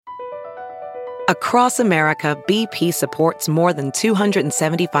Across America, BP supports more than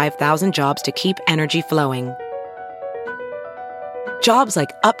 275,000 jobs to keep energy flowing. Jobs like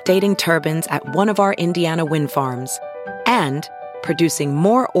updating turbines at one of our Indiana wind farms and producing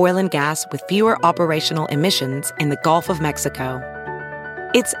more oil and gas with fewer operational emissions in the Gulf of Mexico.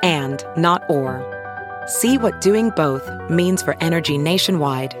 It's and, not or. See what doing both means for energy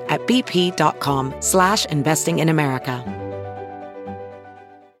nationwide at bp.com/investing in America.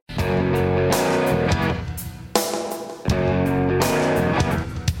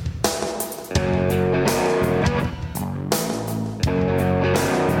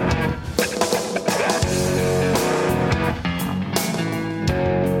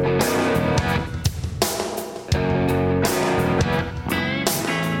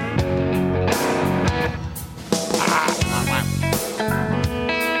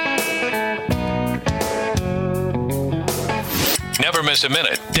 Miss a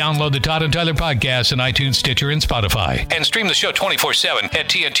minute. Download the Todd and Tyler podcast on iTunes, Stitcher, and Spotify. And stream the show 24/7 at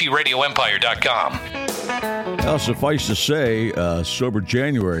TNTRadioEmpire.com. Well, suffice to say, Sober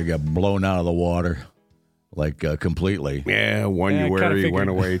January got blown out of the water, like completely. Yeah, January went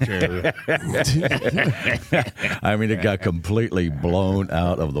away too. I mean, it got completely blown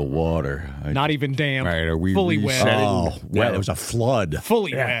out of the water. Not even damp. Right, are we fully wet. Oh, wet. It was a flood.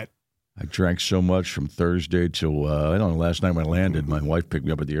 Fully wet. I drank so much from Thursday till, I don't know, last night when I landed, my wife picked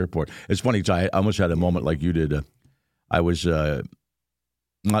me up at the airport. It's funny, I almost had a moment like you did. I was not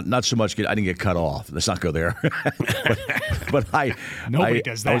so much, I didn't get cut off. Let's not go there. but Nobody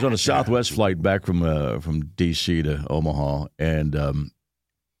does that. I was on a Southwest flight back from D.C. to Omaha, and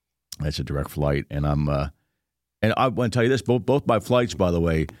it's a direct flight. And and I want to tell you this, both my flights, by the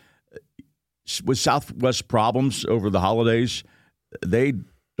way, with Southwest problems over the holidays, they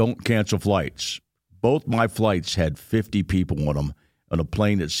don't cancel flights. Both my flights had 50 people on them on a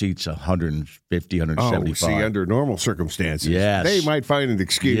plane that seats 150, 175. Oh, see, under normal circumstances, yes, they might find an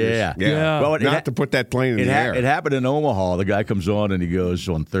excuse. Yeah. Well, not to put that plane in the air. It happened in Omaha. The guy comes on and he goes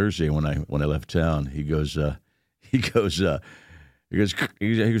on Thursday when I left town. He goes, well,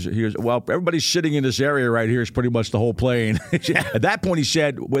 everybody's sitting in this area right here is pretty much the whole plane. At that point, he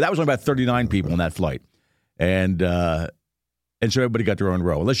said, well, that was only about 39 people on that flight, and so everybody got their own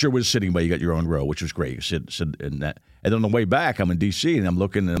row. Unless you're sitting by, you got your own row, which was great. You sit in that. And on the way back, I'm in D.C., and I'm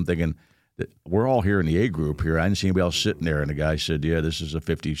looking, and I'm thinking, we're all here in the A group here. I didn't see anybody else sitting there. And the guy said, yeah, this is a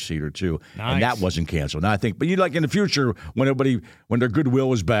 50-seater, too. Nice. And that wasn't canceled. Now, I think, but in the future, when their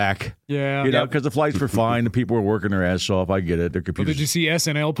goodwill is back, because the flights were fine, the people were working their ass off. I get it. Their computers. Well, did you see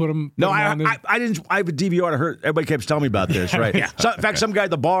SNL put them? No, I didn't. I have a DVR. I heard everybody kept telling me about this, right? In fact, some guy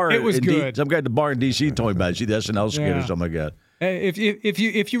at the bar. It was good. Some guy at the bar in D.C. told me about it. See the SNL skit or something like that.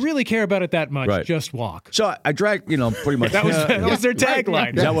 If you really care about it that much, just walk. So I drank, pretty much. that was their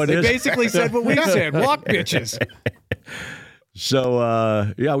tagline. Is that what it is? They basically said what we said: walk, bitches.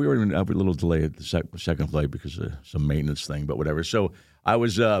 So we were in a little delay at the second flight because of some maintenance thing, but whatever. So I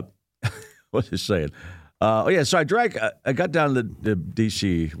was, what's he saying? So I drank. I got down to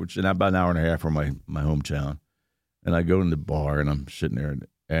D.C., which is about an hour and a half from my hometown, and I go in the bar and I'm sitting there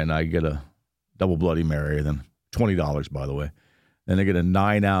and I get a double Bloody Mary, and then $20, by the way. Then I get a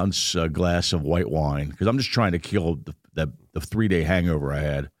 9-ounce glass of white wine because I'm just trying to kill the 3-day hangover I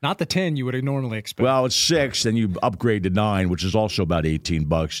had. Not the 10 you would normally expect. Well, it's 6, then you upgrade to 9, which is also about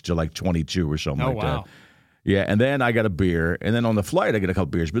 $18 to like 22 or something like that. Yeah, and then I got a beer, and then on the flight I get a couple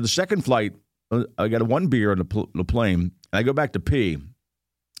beers. But the second flight, I got one beer on the plane, and I go back to pee,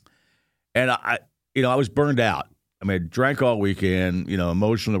 and I was burned out. I mean, I drank all weekend,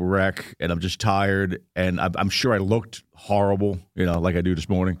 emotional wreck, and I'm just tired, and I'm sure I looked horrible, like I do this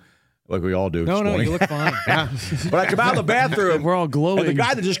morning, like we all do. No, you look fine. But I come out of the bathroom. We're all glowing. And the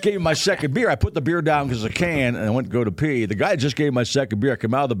guy that just gave me my second beer, I put the beer down because it's a can, and I went to go to pee. The guy that just gave me my second beer, I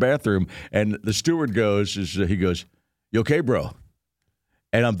come out of the bathroom, and the steward goes, "You okay, bro?"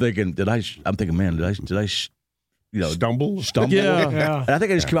 And I'm thinking, man, did I stumble? Yeah. And I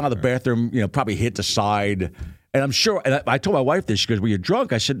think I just came out of the bathroom, probably hit the side. And I'm sure, and I told my wife this, she goes, were you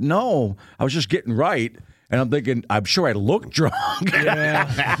drunk? I said, no, I was just getting right. And I'm thinking, I'm sure I look drunk.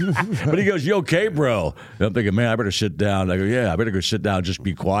 Yeah. But he goes, you okay, bro? And I'm thinking, man, I better sit down. I go, yeah, I better go sit down and just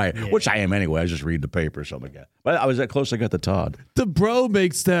be quiet, which I am anyway. I just read the paper or something like that. But I was that close, I got the Todd. The bro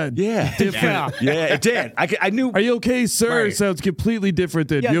makes that different. Yeah, it did. I knew. Are you okay, sir? Right. Sounds completely different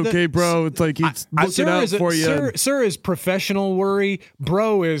than, you okay, bro? It's like he's looking out for you. Sir is professional worry.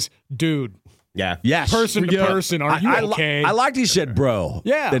 Bro is dude. Yeah. Yes. Person to person. Are you okay? I liked he said bro.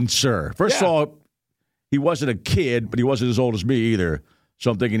 Yeah. Than sir. First of all, he wasn't a kid, but he wasn't as old as me either. So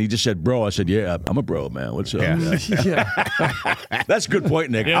I'm thinking he just said bro. I said, yeah, I'm a bro, man. What's up? Yeah. That's a good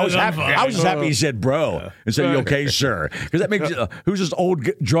point, Nick. Yeah, I was just happy he said bro instead of you okay, sir. Because that makes who's this old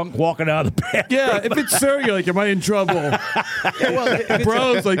drunk walking out of the bathroom? Yeah, if it's sir, you're like, am I in trouble?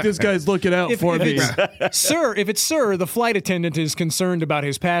 Bro's like, this guy's looking out for me. If it's sir, the flight attendant is concerned about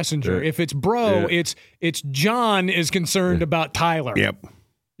his passenger. If it's bro, it's John is concerned about Tyler. Yep.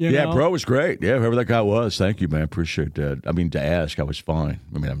 You know? Bro was great. Yeah, whoever that guy was. Thank you, man. Appreciate that. I mean, to ask, I was fine.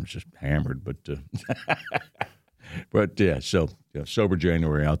 I mean, I'm just hammered, but so sober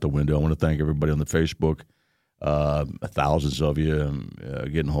January out the window. I want to thank everybody on the Facebook, thousands of you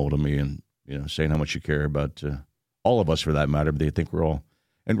getting hold of me and saying how much you care about all of us for that matter. But they think we're all,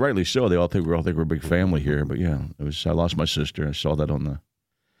 and rightly so. They all think we're a big family here. But yeah, I lost my sister. I saw that I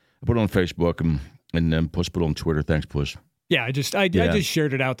put it on Facebook and then Puss put it on Twitter. Thanks, Puss. Yeah, I just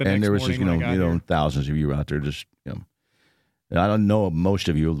shared it out the next morning. And there was just, thousands of you out there just, I don't know most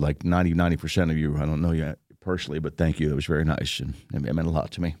of you, like 90% of you. I don't know you personally, but thank you. It was very nice, and it meant a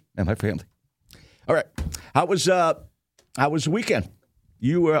lot to me and my family. All right. How was the weekend?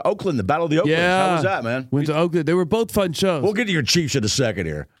 You were Oakland, the Battle of the Oaklands. Yeah. How was that, man? Went to Oakland. They were both fun shows. We'll get to your Chiefs in a second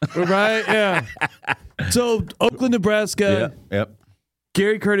here. Right? Yeah. So, Oakland, Nebraska. Yeah. Yep.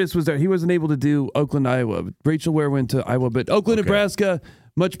 Gary Curtis was there. He wasn't able to do Oakland, Iowa. Rachel Ware went to Iowa, but Oakland, Nebraska,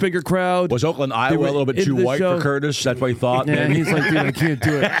 much bigger crowd. Was Oakland, Iowa a little bit too white for Curtis? That's what he thought? Yeah, maybe? he's like, dude, I can't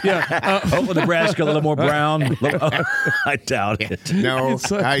do it. Yeah. Oakland, Nebraska, a little more brown. I doubt it. No,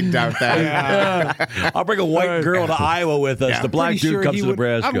 I doubt that. Yeah. I'll bring a white girl to Iowa with us. Yeah. The black dude comes to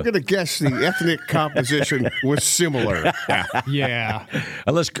Nebraska. I'm going to guess the ethnic composition was similar. Yeah.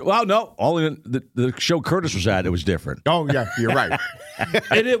 Only the show Curtis was at, it was different. Oh, yeah, you're right.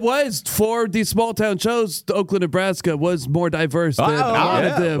 And it was, for these small town shows, Oakland, Nebraska was more diverse than a lot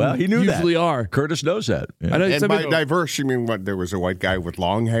of them he knew usually that. are. Curtis knows that. Yeah. I know And by diverse, you mean what? There was a white guy with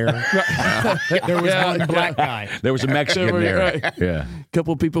long hair? There was one black guy. There was a Mexican there. Right. Yeah. A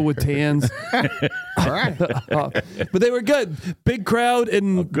couple people with tans. All right. But they were good. Big crowd.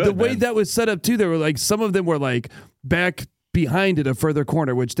 And the way that was set up, too, they were like, some of them were like back behind in a further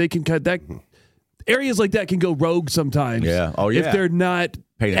corner, which they can cut that. Areas like that can go rogue sometimes. Yeah. Oh, yeah. If they're not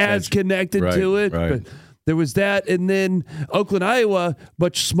as connected to it. Right. But there was that. And then Oakland, Iowa,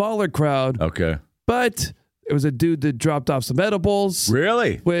 much smaller crowd. Okay. But it was a dude that dropped off some edibles.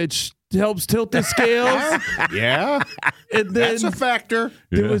 Really? Which helps tilt the scales. Yeah. And then That's a factor.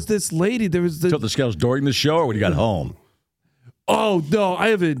 there was this lady. There was Tilt the scales during the show or when you got home? Oh, no, I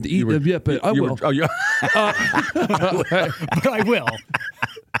haven't eaten them yet, but I will. But I will.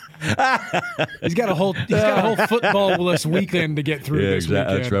 He's got a whole football-less weekend to get through this weekend.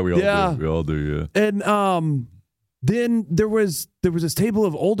 That's right. We all do. Yeah. And then there was this table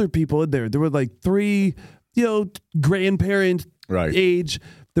of older people in there. There were like three, grandparent age.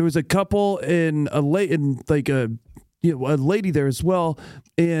 There was a couple and a lady there as well.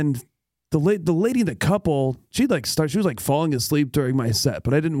 And the lady in the couple, she was like falling asleep during my set,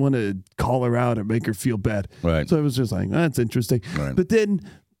 but I didn't want to call her out or make her feel bad. Right. So I was just like, that's interesting. Right. But then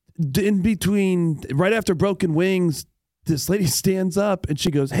in between, right after Broken Wings, this lady stands up and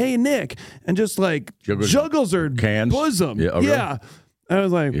she goes, "Hey, Nick," and just like juggles her cans. bosom. Yeah. Okay. Yeah. I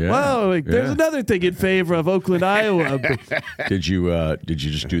was like, wow, there's another thing in favor of Oakland, Iowa. Did you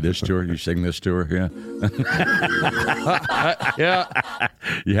just do this to her? You sing this to her? Yeah. Yeah.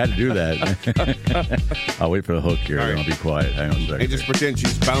 You had to do that. I'll wait for the hook here. Right. I'll be quiet. Hang on a second. Hey, just pretend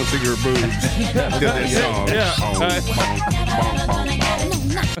she's bouncing her boobs to this song.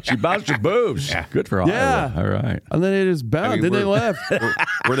 She bounced her boobs. Yeah. Good for Iowa. Yeah. All right. And then they just bowed. Then they left.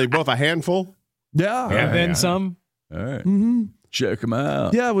 Were they both a handful? Yeah. And then some. All right. Mm-hmm. Check them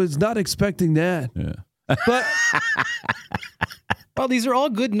out. Yeah, I was not expecting that. Yeah. But well, these are all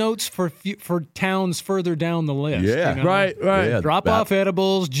good notes for towns further down the list. Yeah. Right. Yeah, Drop off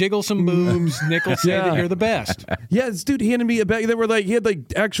edibles, jiggle some boobs. Nick will say that you're the best. Yeah, this dude handed me a bag. They were like, he had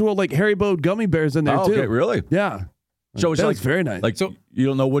like actual like Haribo gummy bears in there too. Okay, really? Yeah. So it's that was very nice. Like, so you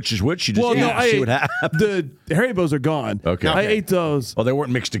don't know which is which. You just see what happens. The Haribos are gone. Okay. I ate those. Oh, they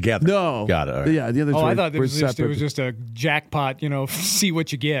weren't mixed together. No. Got it. Right. Yeah, the others were I thought it was separate. just a jackpot, see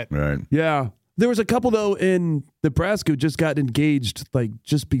what you get. Right. Yeah. There was a couple, though, in Nebraska who just got engaged, like,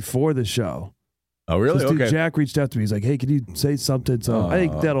 just before the show. Oh, really? This dude, okay. Jack reached out to me. He's like, hey, can you say something? So I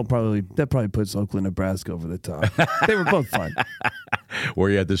think that probably puts Oakland, Nebraska over the top. They were both fun. Where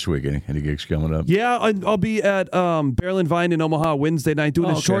are you at this week? Any gigs coming up? Yeah, I'll be at Barrel and Vine in Omaha Wednesday night doing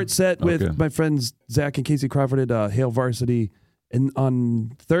a short set with my friends Zach and Casey Crawford at Hale Varsity. And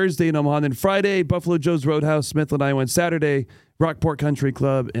on Thursday in Omaha. And then Friday, Buffalo Joe's Roadhouse, Smithland, Iowa. And Saturday, Rockport Country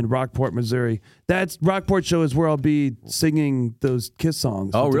Club in Rockport, Missouri. That Rockport show is where I'll be singing those Kiss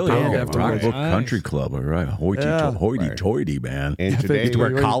songs. Oh, with the really? band Oh, afterwards. Rockport Country Club. All right. Hoity-toity, man. And today, To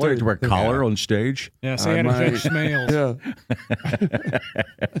wear collar on stage? Yeah, say hi to Judge Smales. Yeah.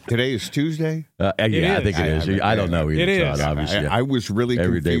 today is Tuesday. Yeah, I think it is. I don't know either. It is. Todd, obviously. I was really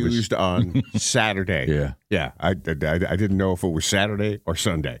Every day was- confused on Saturday. Yeah. Yeah. I didn't know if it was Saturday or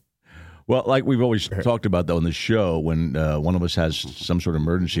Sunday. Well, like we've always talked about, though, on the show, when one of us has some sort of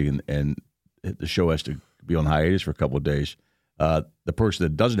emergency and the show has to be on hiatus for a couple of days, the person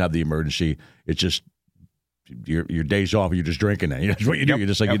that doesn't have the emergency, it's just your days off. You're just drinking. Then that's what you do. You're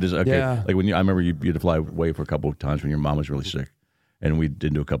just like Yeah. Like when I remember you had to fly away for a couple of times when your mom was really sick, and we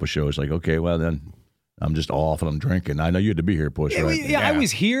did do a couple of shows. Like, okay, well then I'm just off and I'm drinking. I know you had to be here, Push, right? Yeah, I was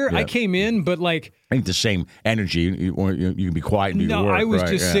here. Yeah. I came in, but like, I think the same energy. You can be quiet and do your no, work. I was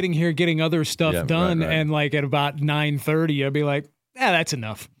right, just yeah. sitting here getting other stuff Yeah, done, right. and like at about 9:30, I'd be like, that's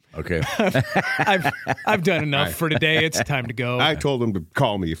enough. Okay. I've done enough for today. It's time to go. I told him to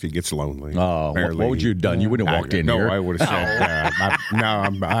call me if he gets lonely. Oh, what Apparently, would you have done? You wouldn't have walked in no, here. I would have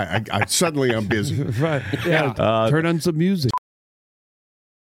said, suddenly I'm busy. Right. Yeah. Turn on some music.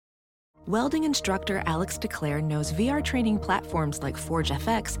 Welding instructor Alex DeClaire knows VR training platforms like Forge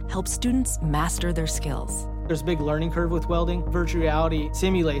FX help students master their skills. There's a big learning curve with welding. Virtual reality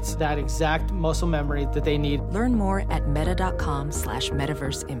simulates that exact muscle memory that they need. Learn more at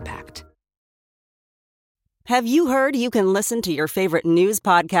meta.com/metaverseimpact. Have you heard you can listen to your favorite news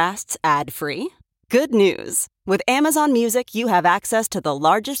podcasts ad-free? Good news! With Amazon Music, you have access to the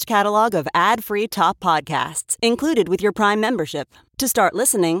largest catalog of ad-free top podcasts included with your Prime membership. To start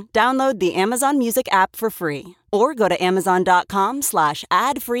listening, download the Amazon Music app for free or go to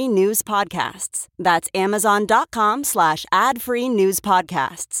amazon.com/ad-free news podcasts. That's amazon.com/ad-free news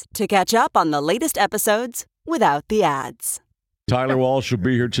podcasts to catch up on the latest episodes without the ads. Tyler Walsh will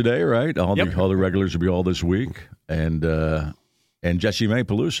be here today, right? All the regulars will be all this week, and Jessie May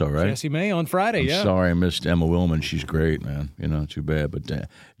Peluso, right? Jessie May on Friday. I'm sorry I missed Emma Willman. She's great, man. Too bad. But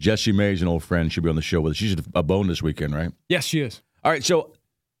Jessie May's an old friend. She'll be on the show with us. She's a Bone this weekend, right? Yes, she is. All right, so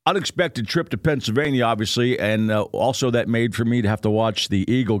unexpected trip to Pennsylvania, obviously, and also that made for me to have to watch the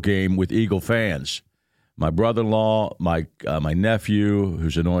Eagle game with Eagle fans. My brother-in-law, my nephew,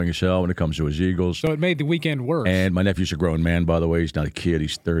 who's annoying as hell when it comes to his Eagles. So it made the weekend worse. And my nephew's a grown man, by the way. He's not a kid.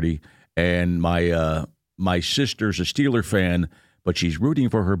 He's 30. And my sister's a Steeler fan, but she's rooting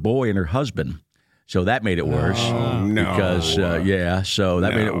for her boy and her husband. So that made it worse. Oh, no. Because, so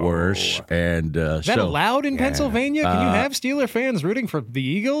that made it worse. And is that allowed in Pennsylvania? Can you have Steeler fans rooting for the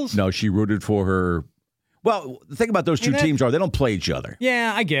Eagles? No, she rooted for her. Well, the thing about those two teams are they don't play each other.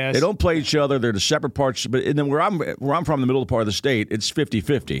 Yeah, I guess. They don't play each other. They're the separate parts. But and then where I'm from, the middle part of the state, it's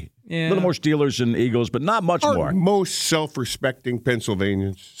 50-50. Yeah. A little more Steelers than Eagles, but not much more. Aren't most self-respecting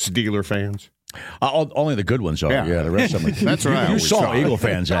Pennsylvanians Steeler fans? Only the good ones are. Yeah, the rest of them. That's what I You always saw thought. Eagle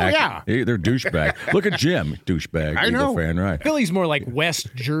fans act. Yeah. They're douchebag. Look at Jim, douchebag. I Eagle know. fan, right? Philly's more like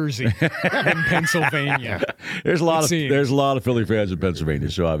West Jersey than Pennsylvania. There's a lot of Philly fans in Pennsylvania,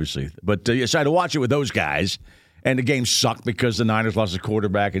 so obviously. But so I had to watch it with those guys, and the game sucked because the Niners lost the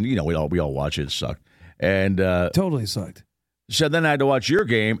quarterback, and we all watch it. It sucked, and Totally sucked. so then I had to watch your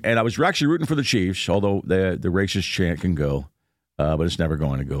game, and I was actually rooting for the Chiefs, although the racist chant can go, but it's never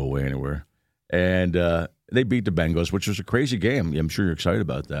going to go away anywhere. And they beat the Bengals, which was a crazy game. I'm sure you're excited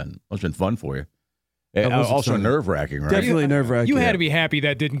about that. It's been fun for you. And also nerve-wracking, right? Definitely nerve-wracking. You had to be happy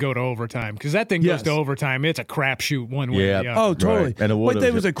that didn't go to overtime because that thing goes to overtime. It's a crapshoot one way or the other. Oh, totally. Right. And What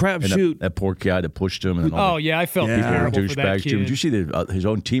day was a crapshoot? That poor guy that pushed him. And all Oh, yeah, I felt people were terrible for that douchebags, kid. too. Did you see his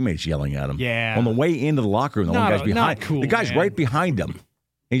own teammates yelling at him? Yeah. On the way into the locker room, the one guy's behind. not cool, the guy's man. right behind him.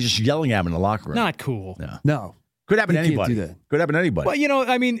 And he's just yelling at him in the locker room. Not cool. No. Could happen to You can't anybody. do that. Could happen to anybody. Well,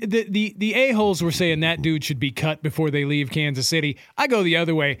 I mean, the a-holes were saying that dude should be cut before they leave Kansas City. I go the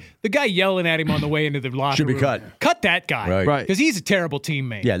other way. The guy yelling at him on the way into the locker Should be room. cut. Cut that guy. Right. Because he's a terrible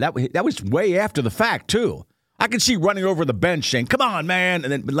teammate. Yeah, that was way after the fact, too. I could see running over the bench saying, come on, man,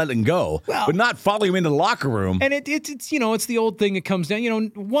 and then letting him go, but not following him into the locker room. And it's the old thing that comes down.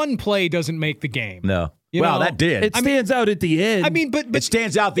 One play doesn't make the game. No. You Well, know, that did. It stands out at the end. I mean, but It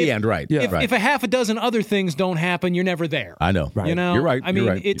stands out the end, right? Yeah. right. if a half a dozen other things don't happen, you're never there. I know. You know, You're right. I mean,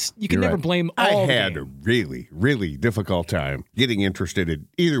 You're right. you can You're never right. blame I all. had a really, really difficult time getting interested in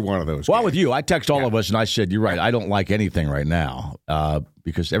either one of those. Well, games. with you, I text all of us and I said, "You're right. I don't like anything right now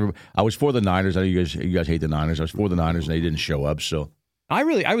because I was for the Niners. I know you guys hate the Niners. I was for the Niners and they didn't show up. So, I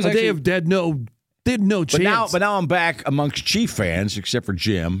was they actually. had no chance. but now I'm back amongst Chief fans, except for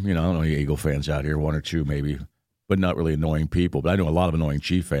Jim. I don't know any Eagle fans out here, one or two maybe, but not really annoying people. But I know a lot of annoying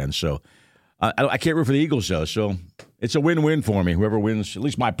Chief fans. So I can't root for the Eagles though, so it's a win-win for me. Whoever wins, at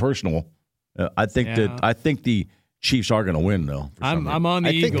least my personal. I think the Chiefs are going to win though. I'm on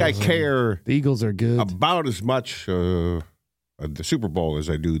the Eagles. I think I care. The Eagles are good. About as much the Super Bowl as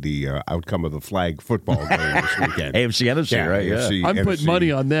I do the outcome of the flag football game this weekend. AFC NFC, right? AFC, I'm putting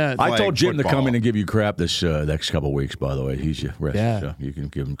money on that. I told Jim to come football. in and give you crap this next couple of weeks. By the way, he's your rest, so you can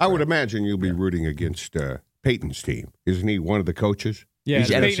give him. Crap. I would imagine you'll be rooting against Peyton's team. Isn't he one of the coaches? Yeah,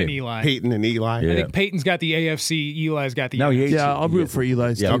 He's it's NFC. Peyton and Eli. Peyton and Eli. Yeah. I think Peyton's got the AFC, Eli's got the No, he NFC. hates Yeah, it. I'll root for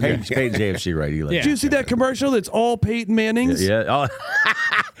Eli. Yeah, Okay. Peyton's AFC, right? Eli. Yeah. Did you see that commercial that's all Peyton Manning's? Yeah. Oh,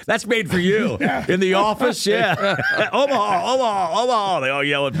 that's made for you in the office. Yeah. Omaha. They all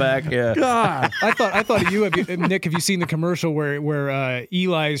yell it back. Yeah. God. I thought of you, Nick. Have you seen the commercial where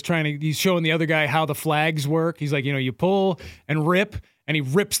Eli is he's showing the other guy how the flags work? He's like, you pull and rip, and he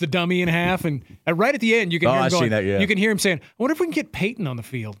rips the dummy in half, and right at the end, you can hear him I've going. seen that, yeah. You can hear him saying, "I wonder if we can get Peyton on the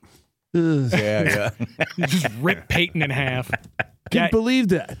field." Yeah. You just rip Peyton in half. Can you believe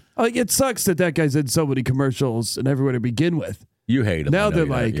that? Like, it sucks that guy's in so many commercials and everywhere to begin with. You hate him. Now I know they're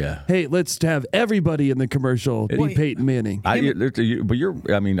you like, do, yeah. hey, let's have everybody in the commercial be Peyton Manning. I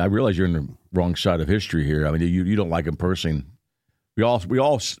realize you're in the wrong side of history here. I mean, you don't like him personally. We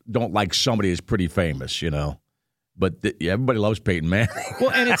all don't like somebody who's pretty famous, But everybody loves Peyton Manning.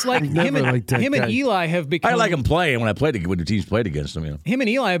 Well, and it's like him and Eli have become. I like him playing when the teams played against him. Him and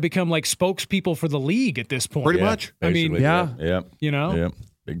Eli have become like spokespeople for the league at this point. Pretty much. I mean, yeah. Yeah,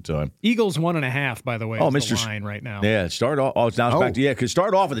 big time. Eagles 1.5, by the way. Is the line right now. Yeah, it started off. It's back to because it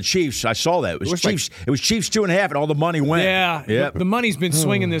started off with the Chiefs. I saw that it was Chiefs. It was Chiefs 2.5, and all the money went. Yeah. The money's been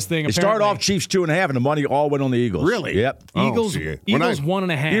swinging this thing. It started off Chiefs 2.5, and the money all went on the Eagles. Really? Yep. Eagles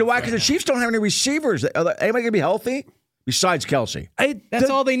 1.5. You know why? Because the Chiefs don't have any receivers. Anybody going to be healthy? Besides Kelsey.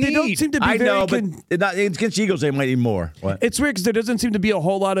 That's all they need. They don't seem to be I know, very but against the Eagles, they might need more. What? It's weird because there doesn't seem to be a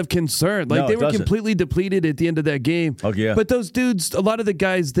whole lot of concern. Like, No, they it were doesn't. completely depleted at the end of that game. Oh, yeah. But those dudes, a lot of the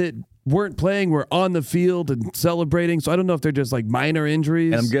guys that weren't playing were on the field and celebrating. So I don't know if they're just like minor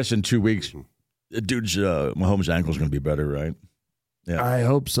injuries. And I'm guessing 2 weeks, the dude's Mahomes' ankle's going to be better, right? Yeah. I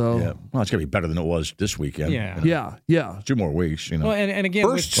hope so. Yeah. Well, it's going to be better than it was this weekend. Yeah. Yeah. 2 more weeks, Well, and again,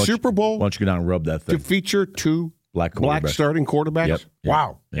 First Super Bowl why don't you go down and rub that to thing? feature two Black starting quarterbacks? Yep.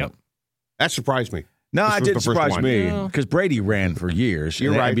 Wow. Yep. That surprised me. No, This it was didn't the first surprise one. me because Brady ran for years.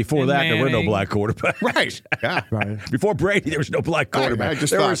 You're right. And before And that, there were no Manning. black quarterbacks. Right. Yeah. Right. Before Brady, there was no black quarterback. I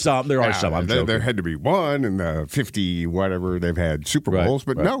just There thought, are some. There are some. I'm joking. There had to be one in the 50 whatever they've had Super Right, Bowls,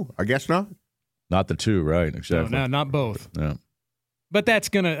 but right. no, I guess not. Not the two, right? Exactly. No, not both. Yeah. But this is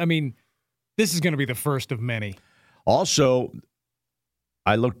going to be the first of many. Also,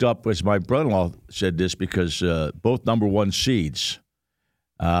 I looked up, as my brother-in-law said this, because both number one seeds,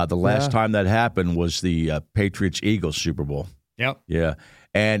 the last time that happened was the Patriots-Eagles Super Bowl. Yep. Yeah.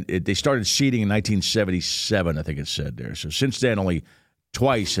 And they started seeding in 1977, I think it said there. So since then, only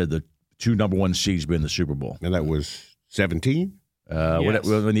twice had the two number one seeds been in the Super Bowl. And that was 17? Yes.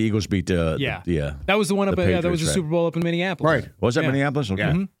 When the Eagles beat the That was the one up. the That was Patriots, the right. Super Bowl up in Minneapolis. Right. Was that Yeah. Minneapolis? Okay.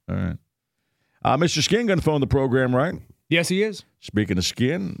 Yeah. All right. Mr. Skin going to phone the program, right? Yes, he is. Speaking of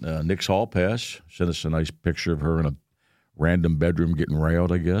Skin, Nick's Hall Pass sent us a nice picture of her in a random bedroom getting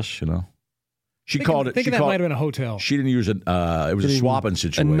railed, I guess, She called it. Thinking that might have been a hotel. She didn't use it. It was a swapping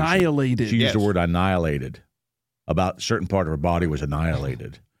situation. Annihilated. She used the Yes. word annihilated. About a certain part of her body was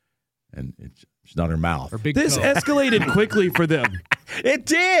annihilated. And it's not her mouth. Or big This toe. escalated quickly for them. It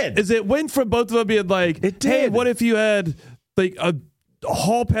did. Is it went from both of them being like, It hey, did. what if you had like a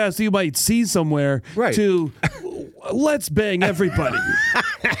hall pass you might see somewhere Right. to let's bang everybody.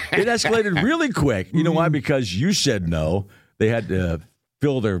 It escalated really quick. You know why? Because you said no. They had to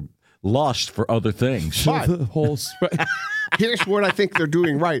fill their lust for other things. But The whole here's what I think they're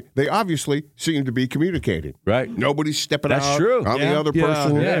doing right. They obviously seem to be communicating. Right. Nobody's stepping That's out true. on Yeah. the other Yeah.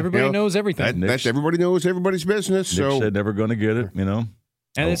 person. Yeah, everybody knows everything. That's everybody knows everybody's business. Nick So said never going to get it,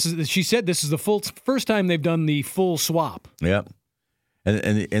 And she said this is the first time they've done the full swap. Yeah.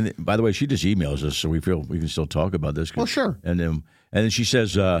 And by the way, she just emails us, so we feel we can still talk about this. Well, sure. And then she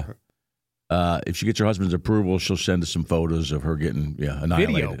says if she gets her husband's approval, she'll send us some photos of her getting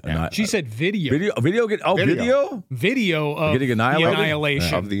annihilated. Video. She said video. Video. Video of Getting annihilated? the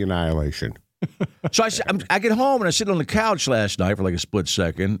annihilation. of the annihilation. So I get home and I sit on the couch last night for like a split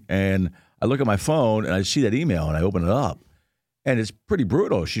second, and I look at my phone and I see that email and I open it up, and it's pretty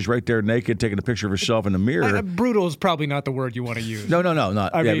brutal. She's right there naked, taking a picture of herself in the mirror. Brutal is probably not the word you want to use. No,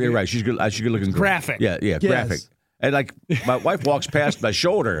 not. I Yeah, mean, you're right. She's good. She's good looking. graphic. Yeah, Yes. graphic. And like my wife walks past my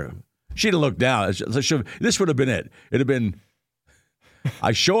shoulder, she didn't look down. This would have been it. It'd have been.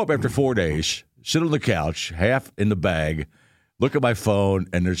 I show up after 4 days, sit on the couch, half in the bag, look at my phone,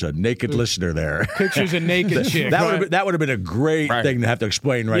 and there's a naked listener there. Pictures of naked chicks. That would have been a great thing to have to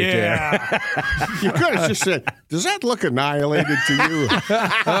explain there. You could have just said, does that look annihilated to you?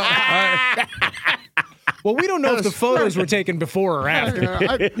 Well, we don't know if the photos were taken before or after.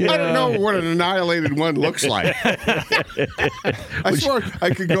 I don't know what an annihilated one looks like. I swore I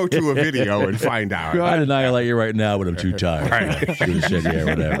could go to a video and find out. I'd annihilate you right now, but I'm too tired. Right. She would have said, yeah,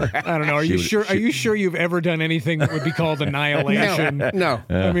 whatever. I don't know. Are you sure? Are you sure you've ever done anything that would be called annihilation? No.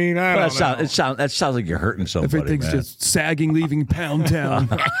 I mean, I don't know. That sounds like you're hurting somebody. Everything's just sagging, leaving Pound Town.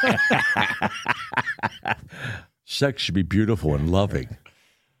 Sex should be beautiful and loving.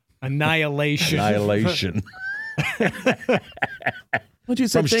 Annihilation. What'd you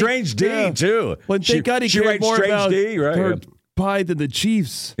say? From Strange D, too. Well, thank God he cared more Strange about D, right? her pie than the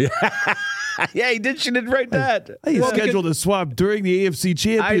Chiefs. Yeah, he didn't write that. He scheduled a swap during the AFC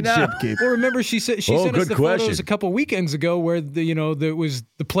Championship game. Well, remember she sent us the photos a couple weekends ago where the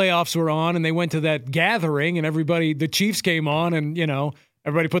playoffs were on and they went to that gathering and the Chiefs came on and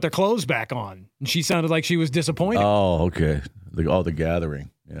everybody put their clothes back on and she sounded like she was disappointed. Oh, okay. The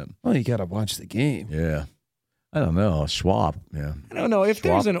gathering. Yeah. Well, you got to watch the game. Yeah. I don't know. A swap. Yeah. I don't know. If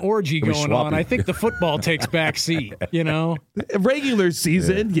there's an orgy going on, I think the football takes back seat, Regular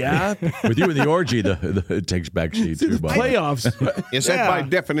season, yeah. With you in the orgy, it takes back seat, too. Playoffs. Is that by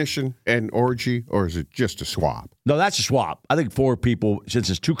definition an orgy, or is it just a swap? No, that's a swap. I think 4 people, since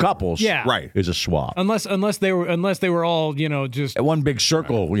it's 2 couples, right, is a swap. Unless they were all, just at one big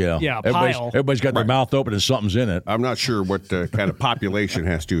circle, Yeah, everybody's got their mouth open and something's in it. I'm not sure what kind of population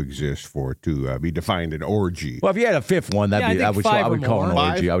has to exist for it to be defined an orgy. Well, if you had a 5th one, I would call an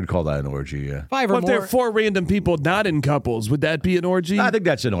orgy. 5? I would call that an orgy, yeah. 5 or more. If there are 4 random people not in couples, would that be an orgy? I think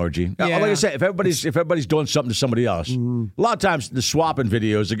that's an orgy. Yeah. Like I said, if everybody's doing something to somebody else, a lot of times the swapping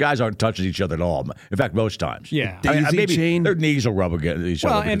videos, the guys aren't touching each other at all. In fact, most times. Yeah. Maybe their knees will rub against each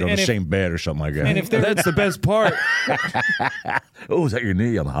other because they're on the same bed or something like that. And if that's the best part. Oh, is that your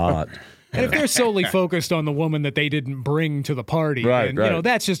knee? I'm hot. And if they're solely focused on the woman that they didn't bring to the party, right.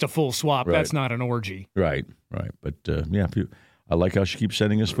 That's just a full swap. Right. That's not an orgy. Right. But I like how she keeps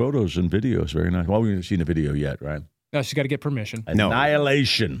sending us photos and videos. Very nice. Well, we haven't seen the video yet, right? No, she's got to get permission.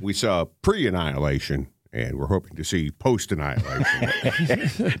 Annihilation. We saw pre-annihilation, and we're hoping to see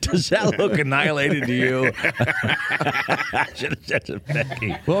post-annihilation. Does that look annihilated to you? I should have said to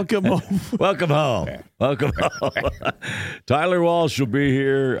Becky. Welcome home. Welcome home. Tyler Walsh will be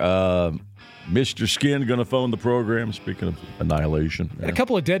here. Mr. Skin going to phone the program. Speaking of annihilation. Yeah. A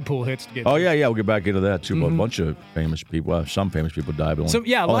couple of Deadpool hits to get to. Yeah. We'll get back into that, too. A bunch of famous people. Well, some famous people died. But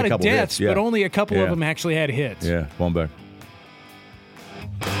a lot of deaths, but only a couple of them actually had hits. Yeah, one back.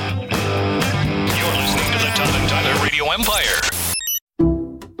 You're listening to the Todd and Tyler Radio Empire.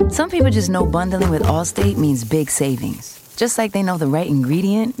 Some people just know bundling with Allstate means big savings. Just like they know the right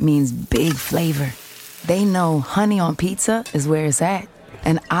ingredient means big flavor. They know honey on pizza is where it's at.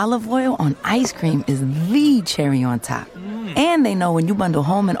 And olive oil on ice cream is the cherry on top. And they know when you bundle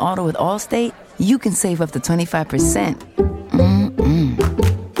home and auto with Allstate, you can save up to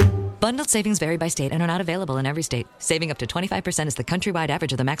 25%. Bundled savings vary by state and are not available in every state. Saving up to 25% is the countrywide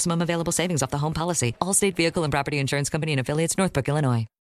average of the maximum available savings off the home policy. Allstate Vehicle and Property Insurance Company and affiliates, Northbrook, Illinois.